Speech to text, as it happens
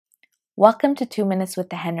Welcome to 2 Minutes with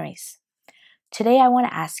the Henrys. Today I want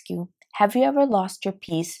to ask you, have you ever lost your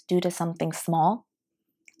peace due to something small?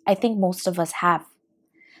 I think most of us have.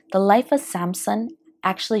 The life of Samson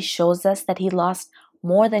actually shows us that he lost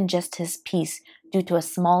more than just his peace due to a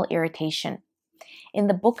small irritation. In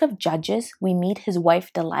the book of Judges, we meet his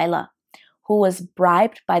wife Delilah, who was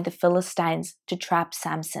bribed by the Philistines to trap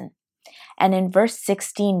Samson. And in verse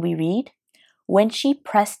 16 we read, "When she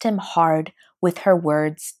pressed him hard with her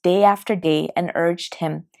words day after day and urged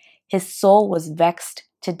him, his soul was vexed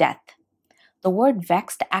to death." The word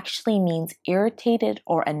vexed actually means irritated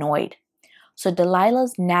or annoyed. So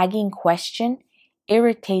Delilah's nagging question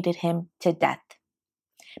irritated him to death.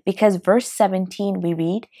 Because verse 17 we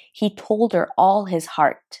read, he told her all his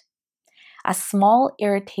heart. A small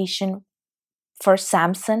irritation for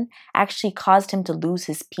Samson actually caused him to lose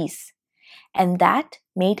his peace. And that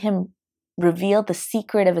made him reveal the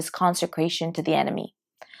secret of his consecration to the enemy.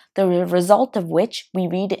 The result of which we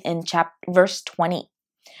read in verse 20,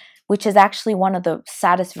 which is actually one of the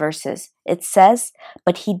saddest verses. It says,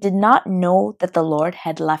 "But he did not know that the Lord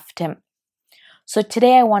had left him." So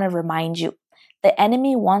today I want to remind you, the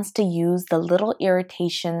enemy wants to use the little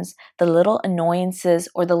irritations, the little annoyances,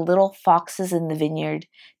 or the little foxes in the vineyard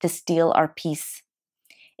to steal our peace.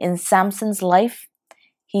 In Samson's life,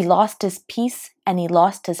 he lost his peace and he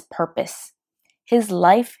lost his purpose. His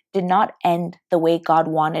life did not end the way God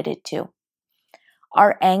wanted it to.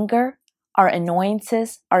 Our anger, our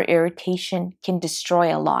annoyances, our irritation can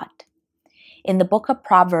destroy a lot. In the book of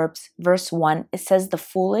Proverbs, verse 1, it says the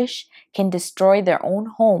foolish can destroy their own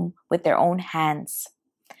home with their own hands.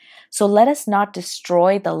 So let us not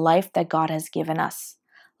destroy the life that God has given us.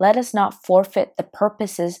 Let us not forfeit the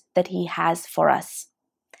purposes that He has for us.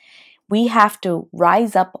 We have to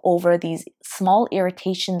rise up over these small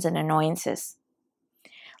irritations and annoyances.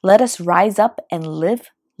 Let us rise up and live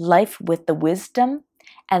life with the wisdom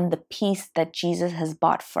and the peace that Jesus has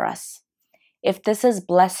bought for us. If this has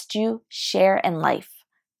blessed you, share in life.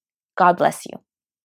 God bless you.